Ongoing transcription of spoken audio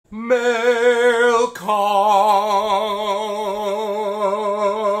Mail call.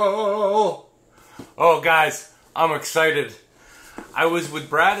 Oh, guys, I'm excited. I was with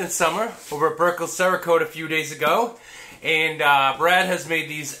Brad and Summer over at Buerkles Cerakote a few days ago, and Brad has made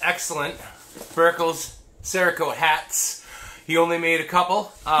these excellent Buerkles Cerakote hats. He only made a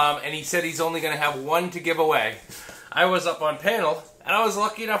couple, and he said he's only going to have one to give away. I was up on panel, and I was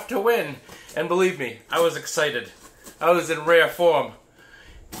lucky enough to win. And believe me, I was excited. I was in rare form.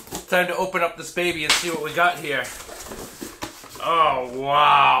 Time to open up this baby and see what we got here. Oh,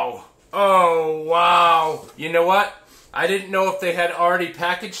 wow. Oh, wow. You know what? I didn't know if they had already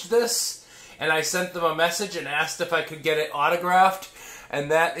packaged this, and I sent them a message and asked if I could get it autographed,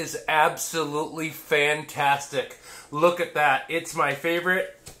 and that is absolutely fantastic. Look at that. It's my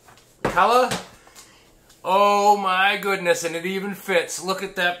favorite color. Oh, my goodness, and it even fits. Look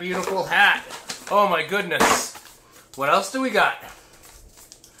at that beautiful hat. Oh, my goodness. What else do we got?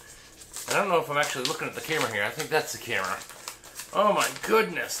 I don't know if I'm actually looking at the camera here. I think that's the camera. Oh my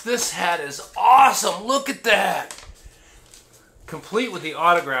goodness, this hat is awesome. Look at that. Complete with the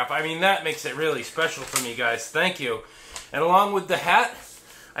autograph. I mean, that makes it really special for me, guys. Thank you. And along with the hat,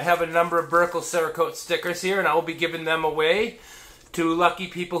 I have a number of Buerkles Cerakote stickers here, and I will be giving them away to lucky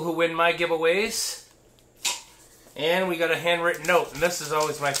people who win my giveaways. And we got a handwritten note, and this is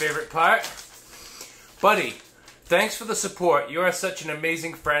always my favorite part. Buddy, thanks for the support. You are such an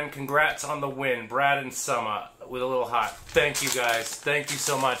amazing friend. Congrats on the win. Brad and Summer with a little heart. Thank you, guys. Thank you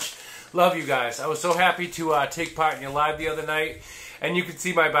so much. Love you guys. I was so happy to take part in your live the other night. And you could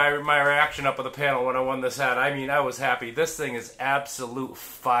see my reaction up on the panel when I won this hat. I mean, I was happy. This thing is absolute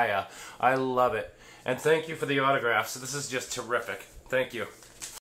fire. I love it. And thank you for the autograph. So this is just terrific. Thank you.